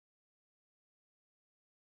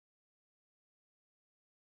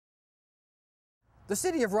The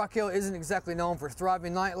city of Rock Hill isn't exactly known for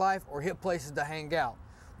thriving nightlife or hip places to hang out.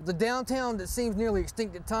 With the downtown that seems nearly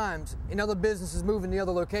extinct at times and other businesses moving to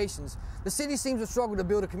other locations, the city seems to struggle to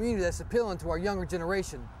build a community that's appealing to our younger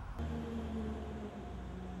generation.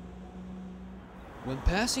 When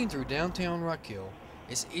passing through downtown Rock Hill,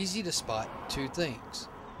 it's easy to spot two things: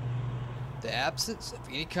 the absence of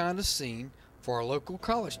any kind of scene for our local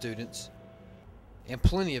college students and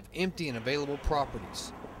plenty of empty and available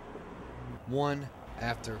properties, one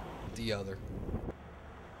after the other.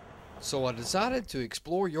 So I decided to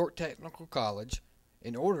explore York Technical College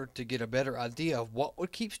in order to get a better idea of what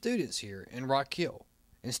would keep students here in Rock Hill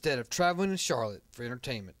instead of traveling to Charlotte for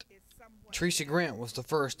entertainment. Teresa Grant was the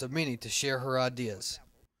first of many to share her ideas.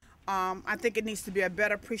 I think it needs to be a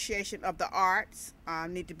better appreciation of the arts.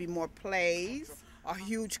 Need to be more plays, a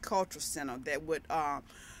huge cultural center that would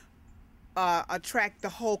attract the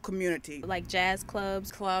whole community. Like jazz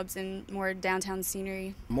clubs, and more downtown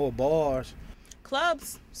scenery. More bars.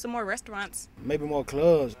 Clubs, some more restaurants. Maybe more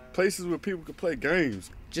clubs. Places where people could play games.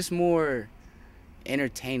 Just more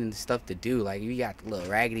entertaining stuff to do. Like, you got the little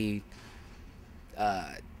raggedy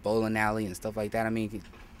bowling alley and stuff like that. I mean,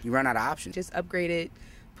 you run out of options. Just upgrade it,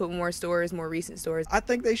 put more stores, more recent stores. I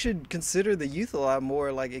think they should consider the youth a lot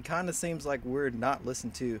more. Like, it kind of seems like we're not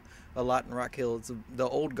listened to a lot in Rock Hill. The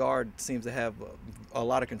old guard seems to have a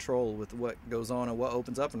lot of control with what goes on and what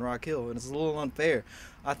opens up in Rock Hill, and it's a little unfair.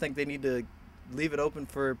 I think they need to leave it open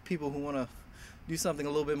for people who want to do something a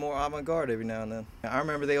little bit more avant-garde every now and then. I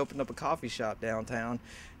remember they opened up a coffee shop downtown,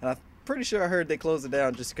 and I'm pretty sure I heard they closed it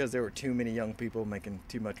down just because there were too many young people making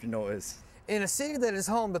too much noise. In a city that is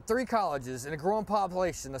home to 3 colleges and a growing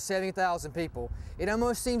population of 70,000 people, it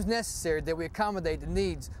almost seems necessary that we accommodate the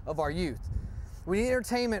needs of our youth. We need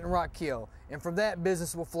entertainment in Rock Hill, and from that,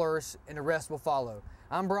 business will flourish and the rest will follow.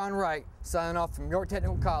 I'm Bryan Wright, signing off from York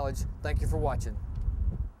Technical College. Thank you for watching.